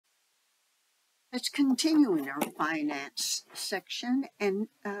Let's continue in our finance section and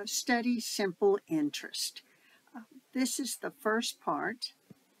study simple interest. This is the first part.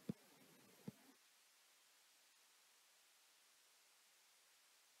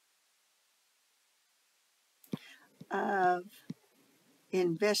 Of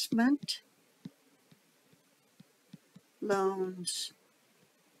investment, loans,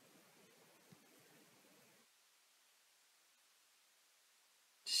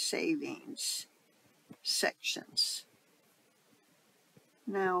 savings sections.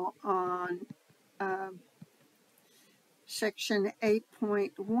 Now on section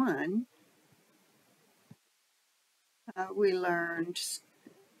 8.1, we learned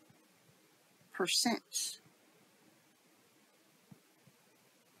percents.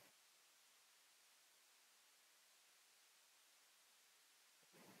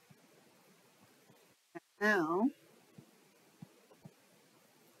 Now,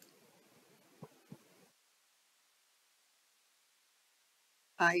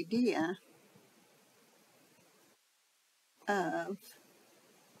 idea of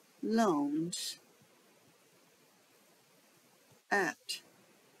loans at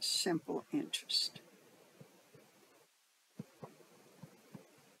simple interest.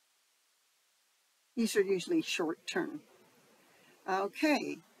 These are usually short term.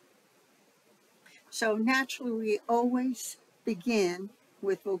 Okay, so naturally we always begin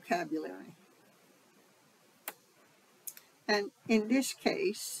with vocabulary. And in this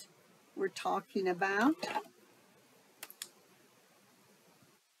case, we're talking about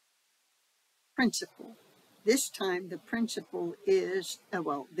principal. This time the principal is,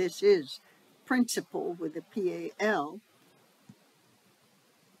 this is principal with a P-A-L,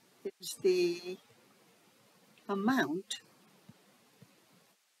 is the amount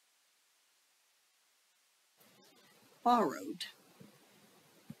borrowed.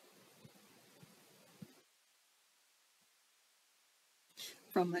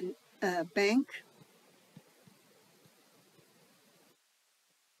 From a bank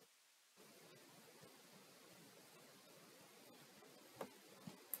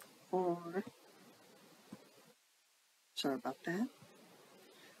or, sorry about that,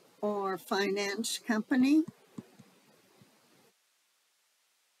 or finance company,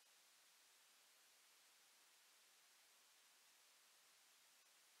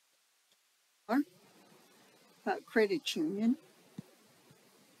 or credit union,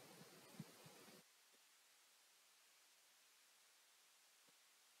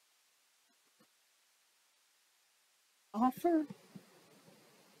 offer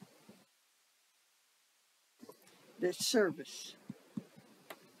the service.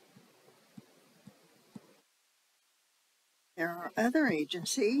 There are other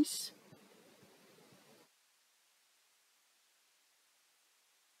agencies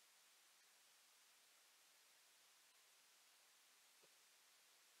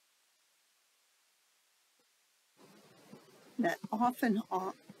that often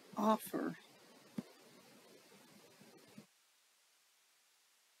offer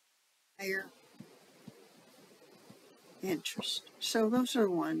higher interest. So those are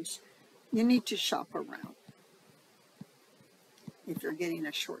ones you need to shop around if you're getting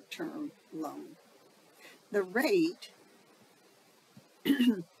a short-term loan. The rate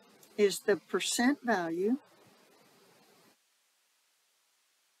is the percent value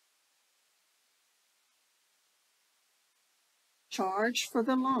charged for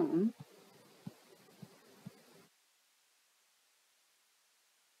the loan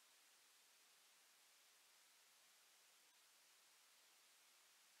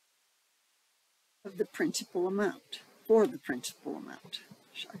of the principal amount, for the principal amount,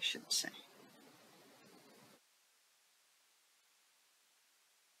 I should say.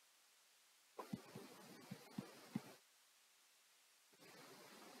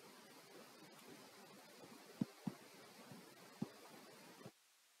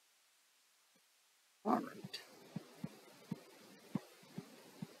 All right.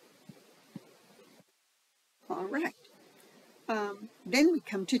 All right. Then we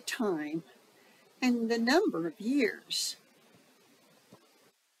come to time and the number of years.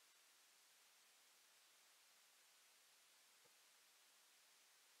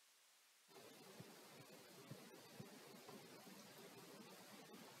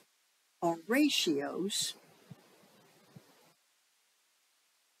 Or ratios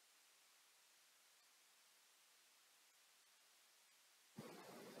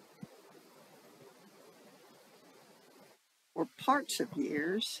or parts of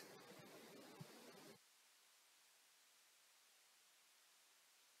years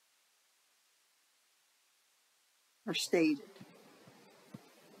are stated.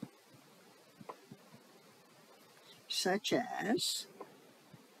 such as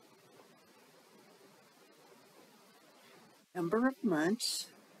number of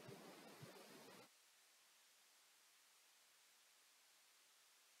months,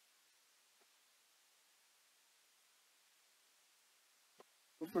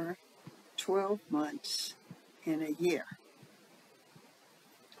 over 12 months in a year,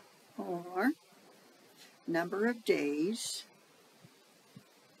 or number of days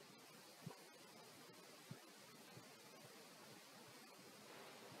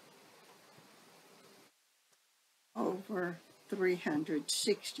over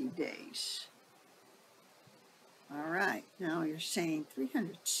 360 days. All right, now you're saying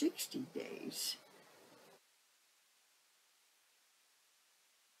 360 days.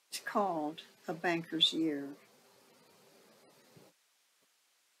 It's called a banker's year.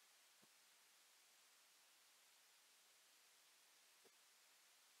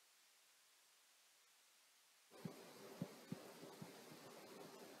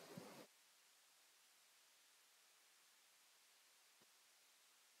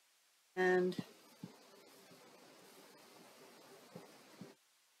 And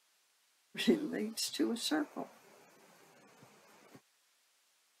relates to a circle.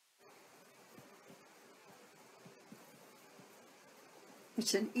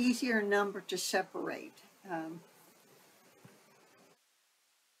 It's an easier number to separate. Now,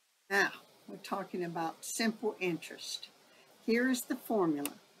 we're talking about simple interest. Here is the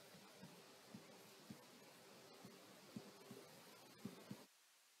formula.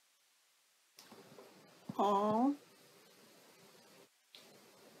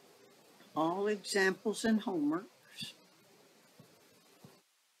 All examples and homeworks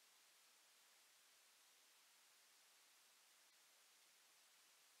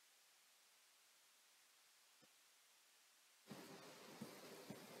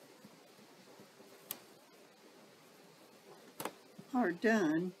are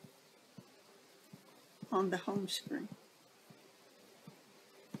done on the home screen.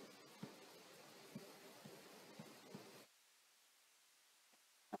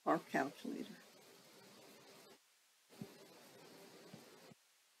 Of our calculator.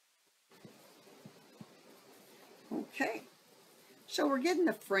 Okay, so we're getting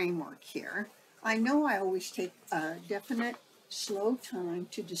the framework here. I know I always take a definite slow time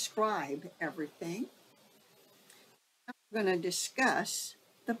to describe everything. We're going to discuss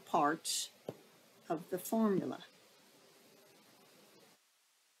the parts of the formula.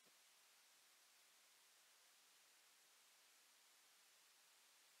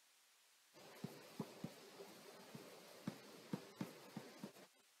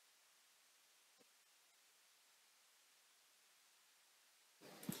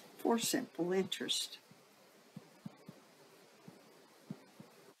 For simple interest.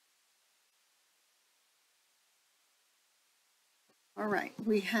 All right,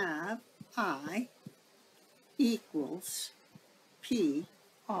 we have I equals PRT.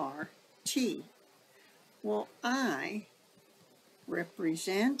 Well, I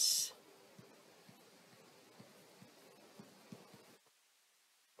represents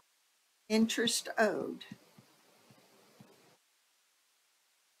interest owed.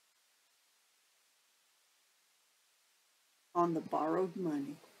 On the borrowed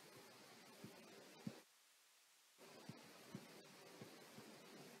money.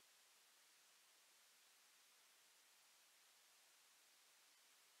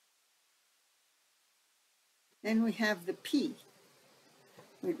 Then we have the P,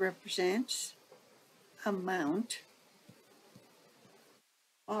 which represents amount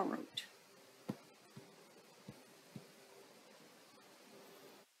borrowed.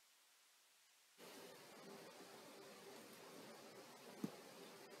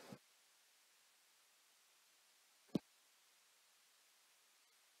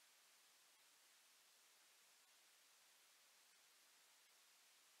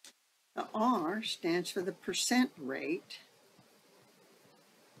 The R stands for the percent rate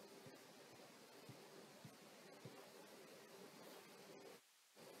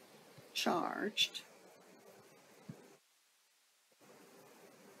charged,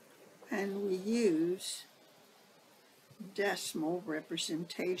 and we use decimal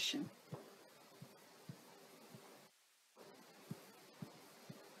representation.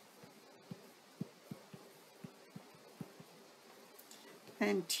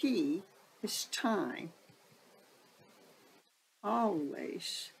 And T is time,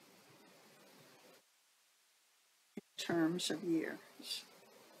 always in terms of years.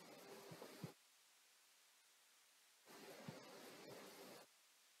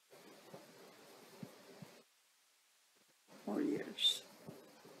 Or years.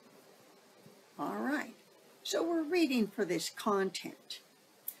 All right, So we're reading for this content,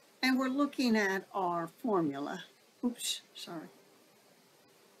 and we're looking at our formula. Oops, sorry.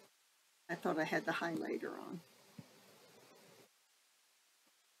 I thought I had the highlighter on.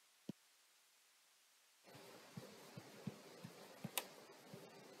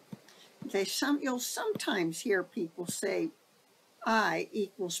 You'll sometimes hear people say I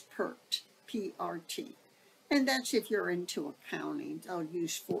equals PERT, P-R-T. And that's if you're into accounting. They'll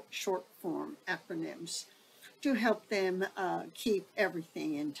use short form acronyms to help them keep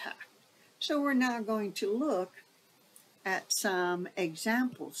everything intact. So we're now going to look at some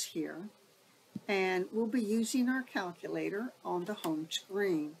examples here, and we'll be using our calculator on the home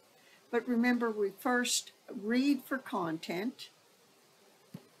screen. But remember, we first read for content.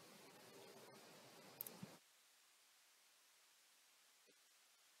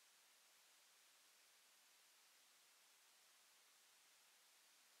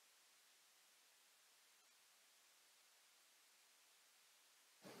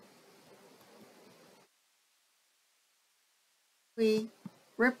 We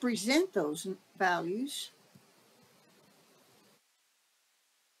represent those values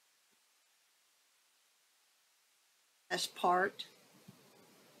as part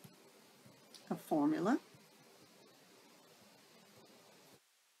of formula.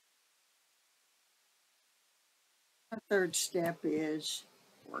 Our third step is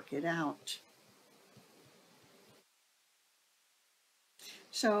work it out.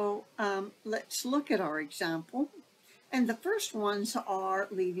 So let's look at our example. And the first ones are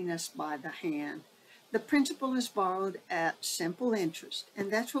leading us by the hand. The principal is borrowed at simple interest, and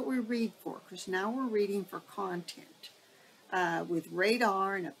that's what we read for, because now we're reading for content with rate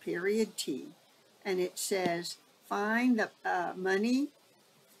R and a period T. And it says, find the money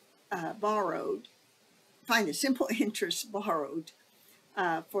borrowed, find the simple interest borrowed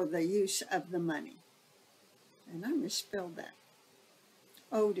for the use of the money. And I misspelled that.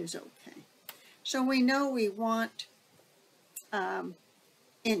 Owed is okay. So we know we want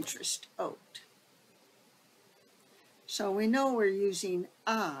interest owed. So we know we're using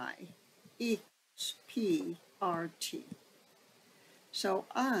I equals PRT. So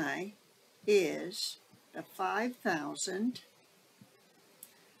I is the 5,000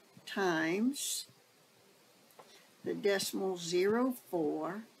 times the decimal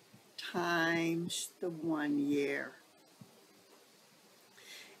 0.4 times the 1 year.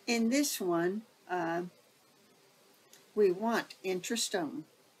 In this one, we want interest owed.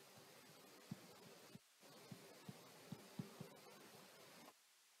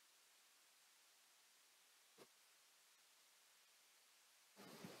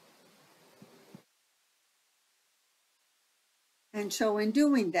 And so in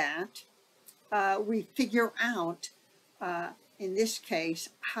doing that, we figure out, in this case,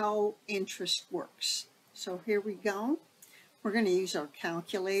 how interest works. So here we go. We're going to use our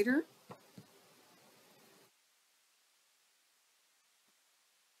calculator.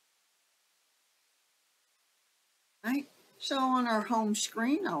 Right. So on our home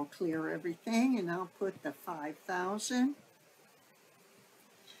screen, I'll clear everything and I'll put the 5,000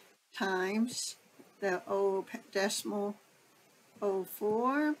 times the decimal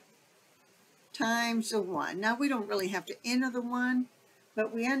 0.4 times the 1. Now we don't really have to enter the 1,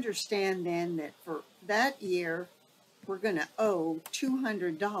 but we understand then that for that year, we're going to owe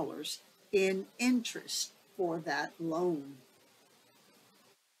 $200 in interest for that loan.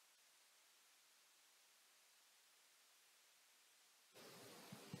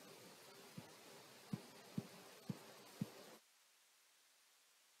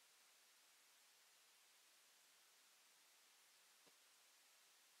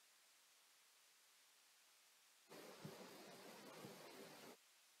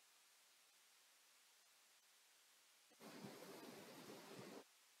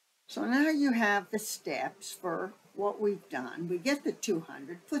 So now you have the steps for what we've done. We get the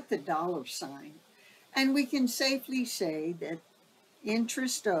 200, put the dollar sign, and we can safely say that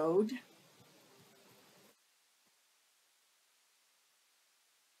interest owed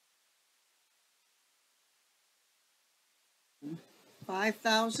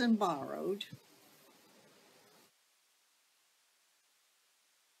 $5,000 borrowed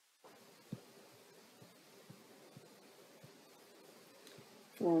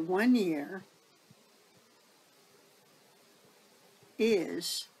for 1 year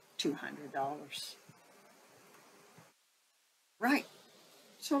is $200. Right.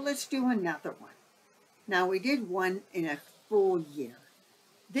 So let's do another one. Now we did one in a full year.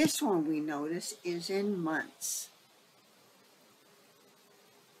 This one we notice is in months.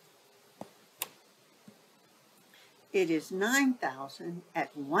 It is 9,000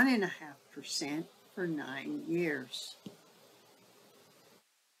 at 1.5% for 9 years.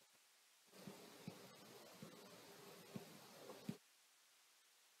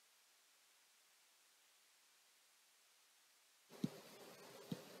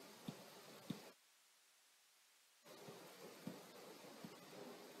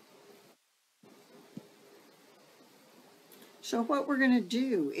 So what we're going to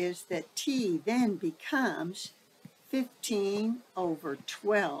do is that t then becomes 15 over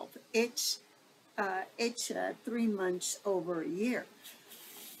 12. It's 3 months over a year.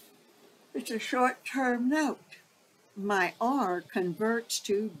 It's a short-term note. My r converts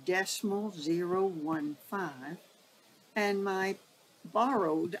to decimal 0.15, and my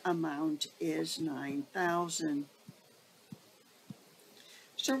borrowed amount is 9,000.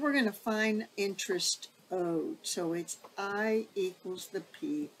 So we're going to find interest owed. So it's I equals the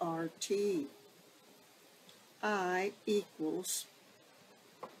PRT. I equals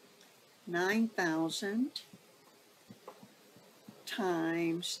 9,000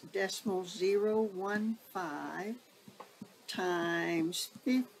 times decimal 0.15 times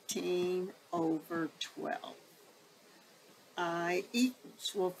 15 over 12. I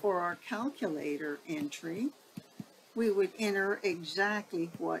equals, well, for our calculator entry, we would enter exactly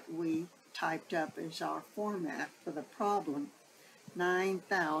what we typed up as our format for the problem.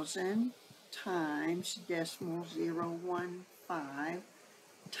 9,000 times decimal 0.15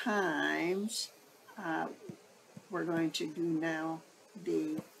 times, we're going to do now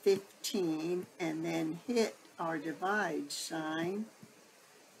the 15 and then hit our divide sign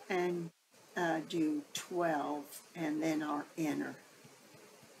and do 12 and then our enter.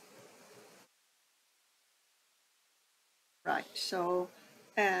 Right, so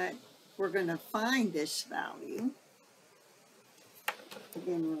we're going to find this value.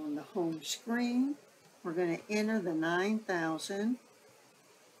 Again, we're on the home screen. We're going to enter the 9,000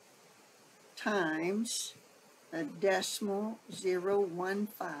 times the decimal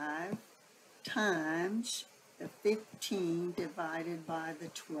 0.15 times the 15 divided by the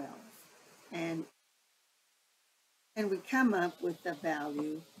 12. And we come up with the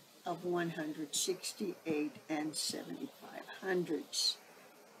value of 168 7/75.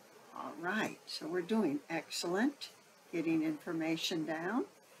 All right, so we're doing excellent, getting information down.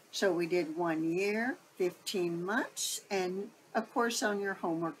 So we did 1 year, 15 months, and of course on your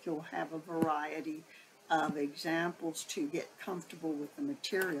homework you'll have a variety of examples to get comfortable with the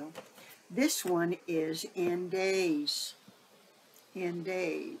material. This one is in days, in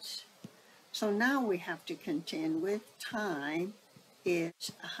days. So now we have to contend with time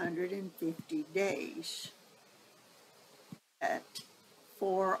is 150 days.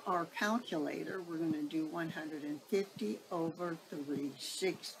 For our calculator, we're going to do 150 over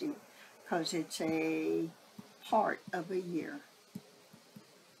 360 because it's a part of a year.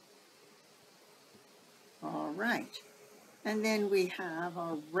 All right. And then we have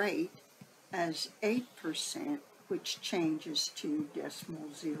our rate as 8%, which changes to decimal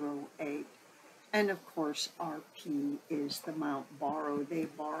 0.8. And of course, RP is the amount borrowed. They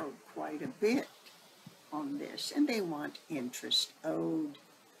borrowed quite a bit on this, and they want interest owed.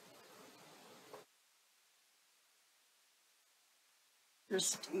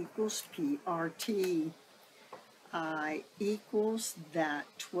 Interest equals PRT. I equals that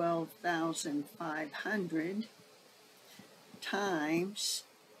 12,500 times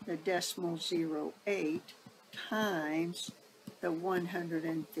the decimal 0.8 times the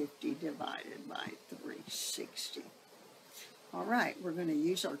 150 divided by 360. All right, we're going to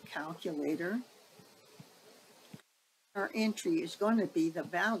use our calculator. Our entry is going to be the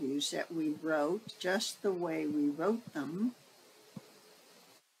values that we wrote, just the way we wrote them.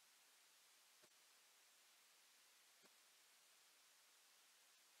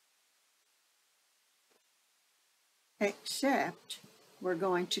 Except we're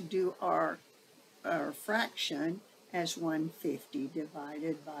going to do our fraction as 150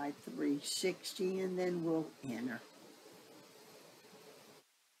 divided by 360, and then we'll enter.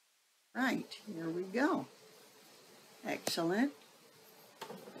 Right, here we go. Excellent.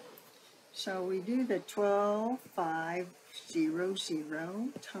 So we do the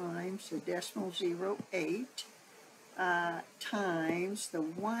 12,500 times the decimal 0.8 times the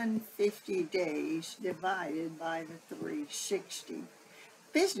 150 days divided by the 360.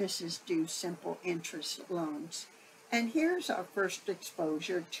 Businesses do simple interest loans. And here's our first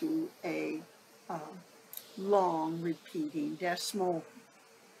exposure to a long repeating decimal.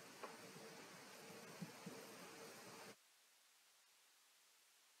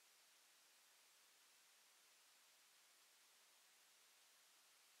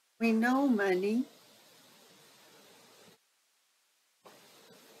 We know money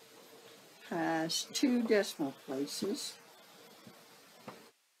has 2 decimal places.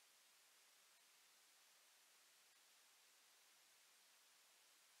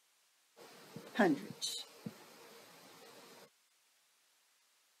 Hundreds.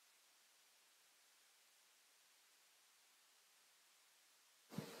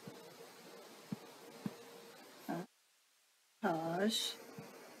 Has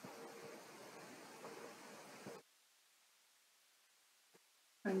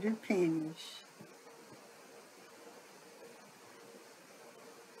 100 pennies.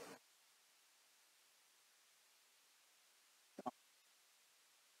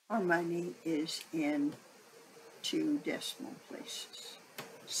 Our money is in 2 decimal places.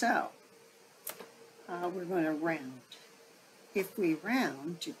 So we're going to round. If we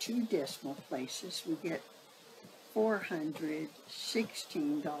round to 2 decimal places, we get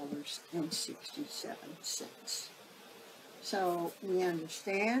 $416.67. So we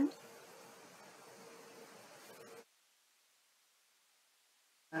understand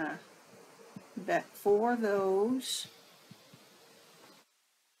that for those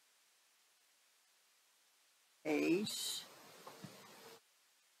days,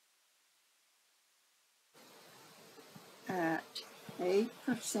 at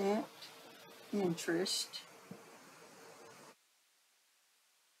 8% interest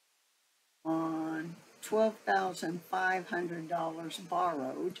on $12,500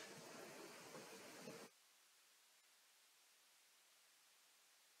 borrowed,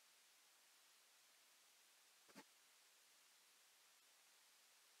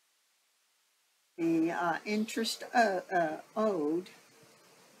 the interest owed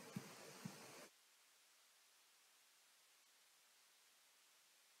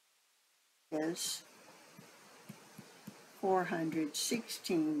is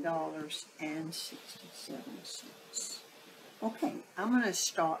 $416.67. Okay, I'm going to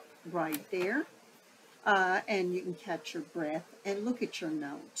stop right there, and you can catch your breath and look at your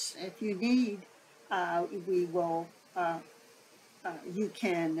notes. If you need, we will. You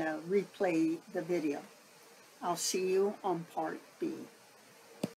can replay the video. I'll see you on part B.